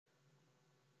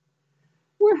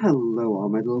Hello, all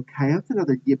my little coyotes and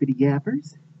other yippity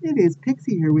yappers. It is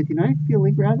Pixie here with you tonight,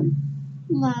 feeling rather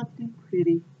loved and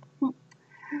pretty.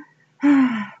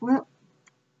 Well,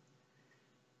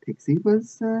 Pixie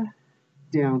was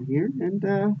down here,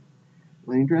 and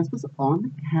wedding dress was on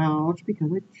the couch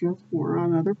because I just wore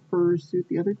on another fursuit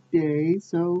the other day,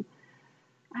 so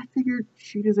I figured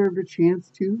she deserved a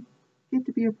chance to get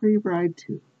to be a pretty bride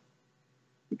too.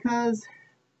 Because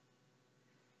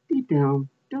deep down,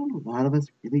 don't a lot of us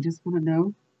really just want to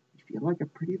know you feel like a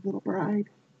pretty little bride?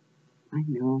 I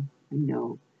know.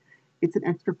 It's an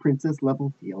extra princess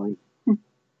level feeling. So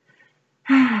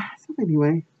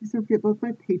anyway, please don't forget both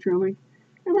my Patreon link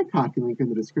and my Coffee link in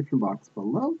the description box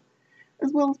below,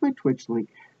 as well as my Twitch link.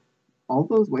 All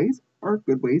those ways are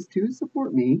good ways to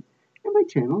support me and my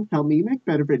channel, help me make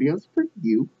better videos for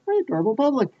you, my adorable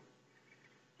public.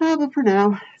 But for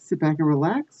now, sit back and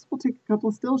relax. We'll take a couple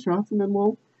of still shots and then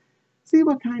we'll see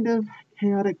what kind of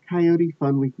chaotic coyote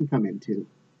fun we can come into.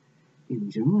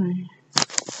 Enjoy.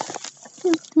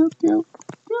 Go.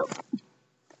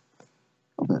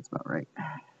 Oh, that's about right.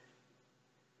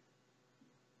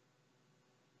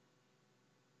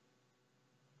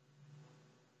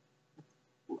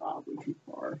 Probably too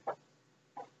far.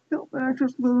 Tilt back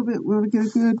just a little bit. We want to get a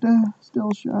good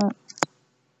still shot.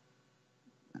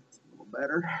 That's a little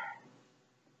better.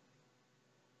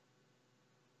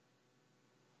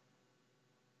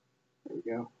 There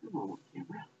we go. I'm on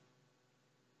camera.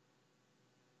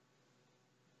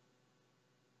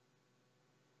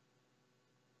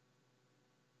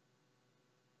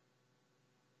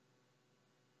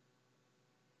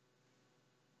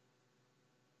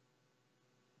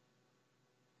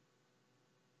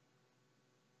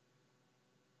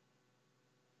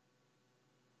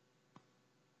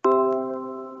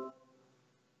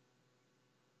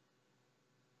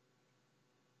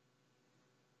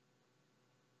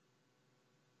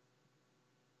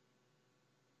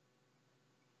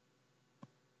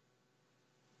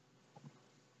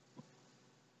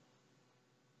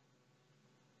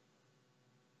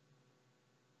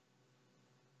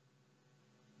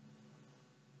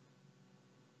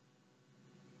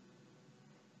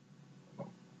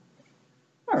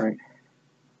 Alright.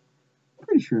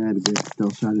 Pretty sure I had a good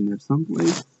still shot in there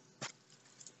someplace.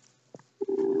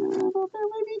 About there,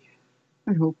 maybe?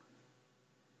 I hope.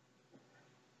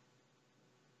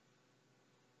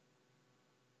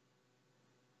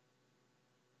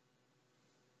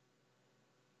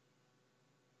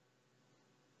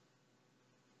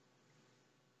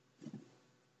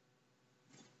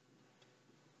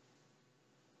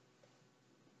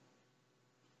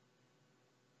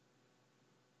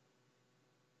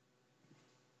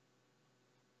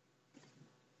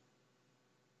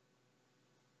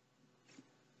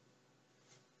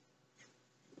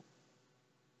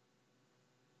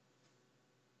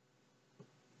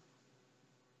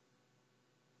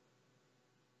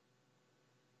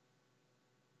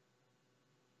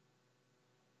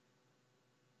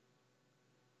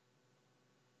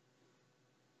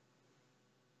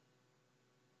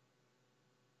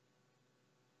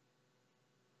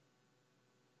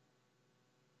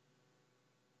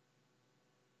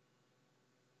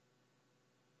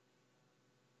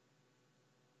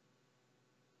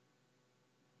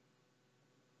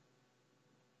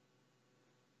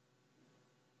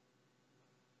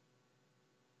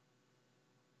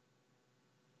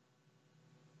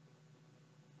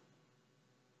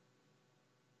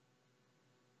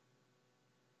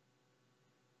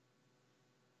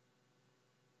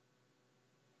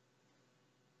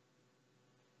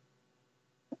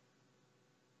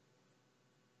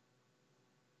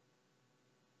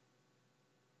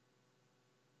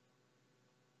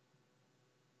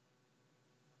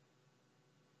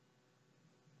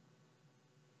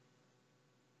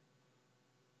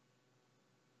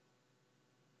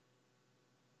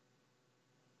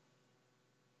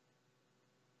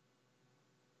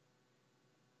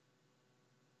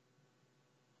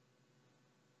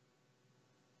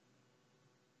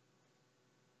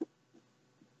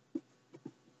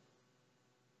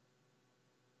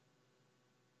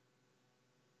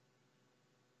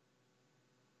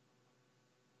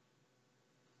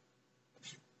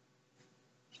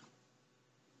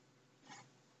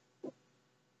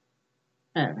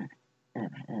 Alright.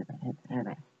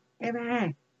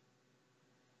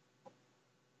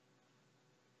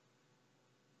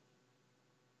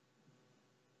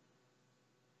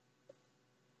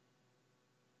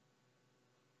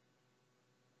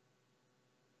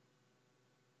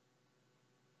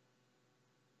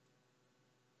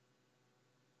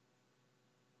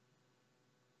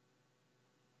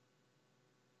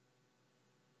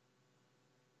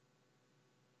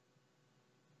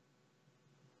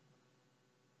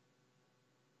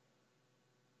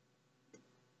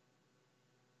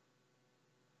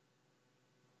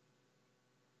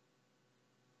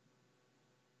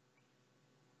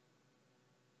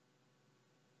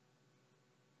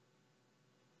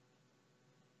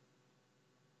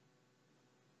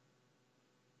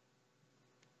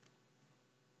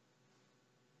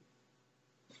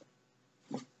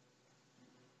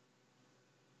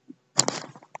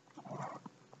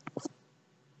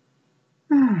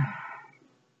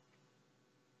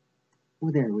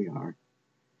 Well, there we are.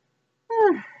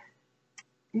 Ah,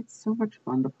 it's so much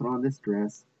fun to put on this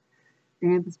dress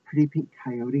and this pretty pink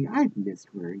coyote. I've missed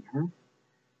wearing her.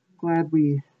 Glad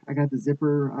I got the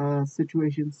zipper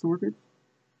situation sorted,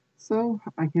 so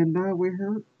I can wear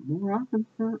her more often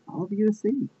for all of you to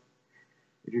see.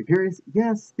 If you're curious,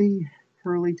 yes, the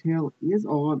curly tail is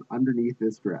on underneath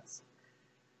this dress.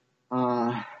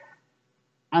 Uh,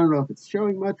 I don't know if it's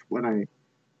showing much when I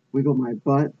wiggle my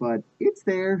butt, but it's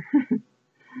there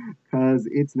because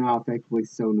it's now effectively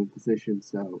sewn in position,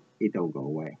 so it don't go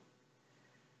away.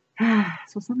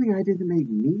 So something I did to make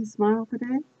me smile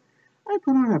today, I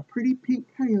put on a pretty pink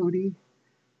coyote,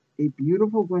 a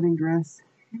beautiful wedding dress,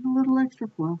 and a little extra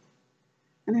fluff,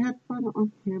 and I had fun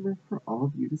on camera for all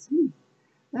of you to see.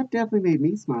 That definitely made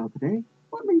me smile today.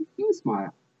 What made you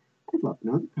smile? I'd love to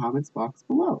know in the comments box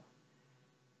below.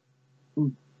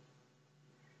 And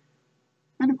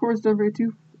of course, don't forget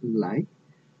to like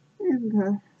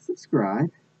and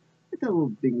subscribe. Hit that little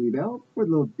dingly bell, or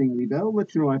the little dingly bell,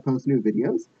 let you know when I post new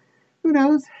videos. Who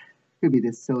knows? Could be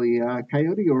this silly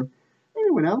coyote or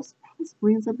anyone else,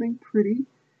 possibly in something pretty,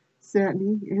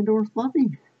 satiny, and or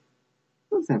fluffy.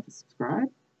 You'll just have to subscribe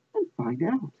and find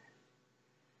out.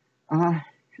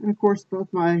 And of course, both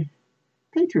my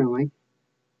Patreon link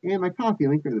and my Ko-fi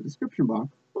link are in the description box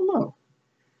below.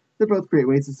 They're both great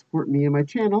ways to support me and my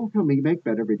channel, help me make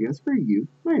better videos for you,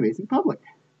 my amazing public.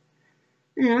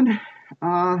 And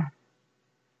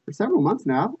for several months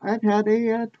now, I've had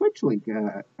a Twitch link.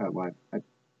 The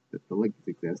links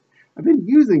exist. I've been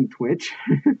using Twitch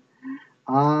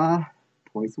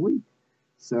twice a week.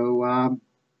 So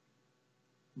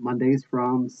Mondays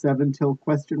from 7 till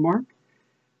question mark.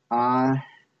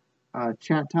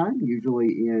 Chat time,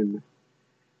 usually in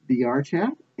VR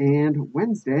chat, and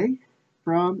Wednesday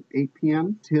from 8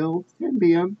 p.m. till 10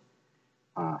 p.m.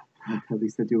 At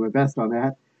least I do my best on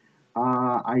that.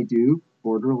 I do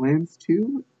Borderlands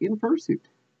 2 in fursuit.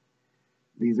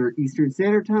 These are Eastern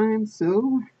Standard Time,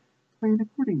 so plan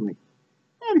accordingly.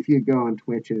 And if you go on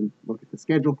Twitch and look at the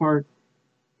schedule part,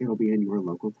 it'll be in your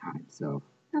local time, so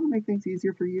that'll make things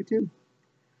easier for you too.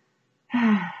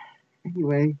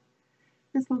 Anyway,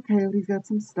 this little coyote's got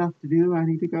some stuff to do. I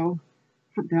need to go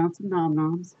hunt down some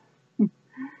nom-noms.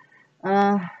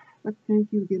 But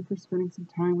thank you again for spending some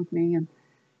time with me and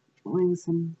enjoying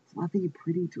some fluffy,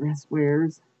 pretty dress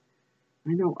wears.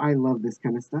 I know I love this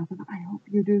kind of stuff, and I hope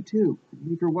you do too. I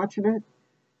mean, if you're watching it,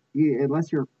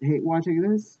 unless you hate watching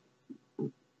this,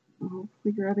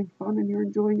 hopefully you're having fun and you're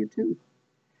enjoying it too.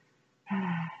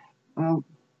 Well,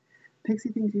 Pixie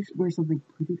thinks you should wear something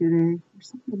pretty today, or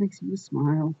something that makes you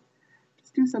smile.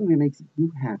 Just do something that makes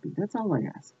you happy. That's all I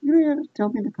ask. You don't have to tell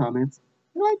me in the comments.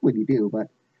 I like what you do, but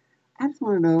I just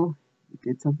want to know you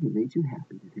did something that made you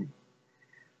happy today.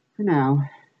 For now,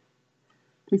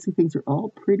 Pixie thinks you're all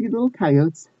pretty little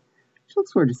coyotes. She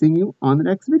looks forward to seeing you on the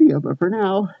next video. But for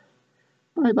now,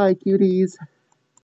 bye-bye, cuties.